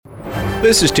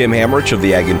This is Tim Hammerich of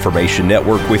the Ag Information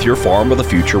Network with your Farm of the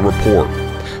Future report.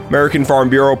 American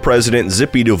Farm Bureau President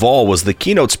Zippy Duvall was the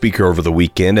keynote speaker over the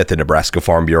weekend at the Nebraska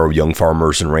Farm Bureau Young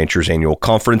Farmers and Ranchers Annual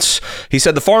Conference. He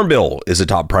said the Farm Bill is a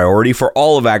top priority for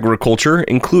all of agriculture,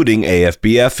 including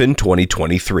AFBF in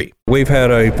 2023. We've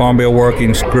had a Farm Bill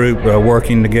working group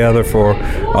working together for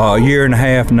a year and a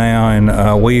half now,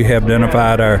 and we have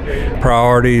identified our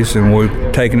priorities and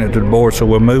we've taken it to the board, so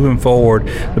we're moving forward.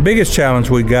 The biggest challenge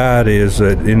we got is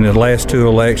that in the last two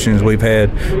elections we've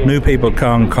had new people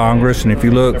come to Congress, and if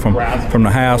you look from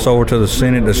the House over to the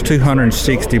Senate, there's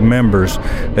 260 members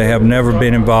that have never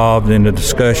been involved in the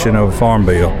discussion of a Farm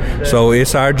Bill. So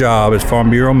it's our job as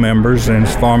Farm Bureau members and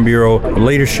as Farm Bureau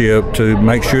leadership to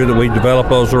make sure that we develop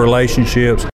those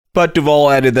relationships. But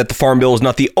Duvall added that the Farm Bill is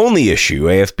not the only issue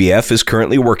AFBF is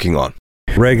currently working on.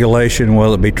 Regulation,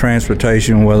 whether it be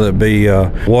transportation, whether it be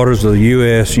waters of the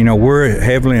U.S., we're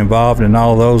heavily involved in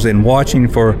all of those and watching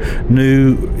for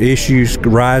new issues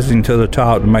rising to the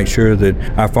top to make sure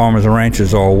that our farmers and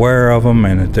ranchers are aware of them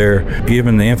and that they're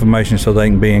given the information so they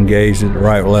can be engaged at the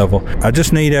right level. I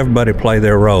just need everybody to play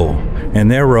their role, and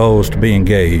their role is to be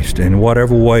engaged in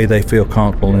whatever way they feel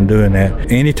comfortable in doing that.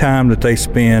 Any time that they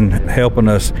spend helping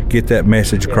us get that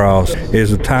message across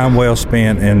is a time well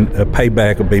spent, and a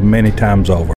payback will be many times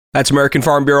over. That's American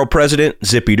Farm Bureau President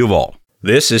Zippy Duvall.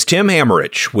 This is Tim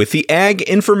Hammerich with the Ag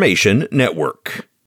Information Network.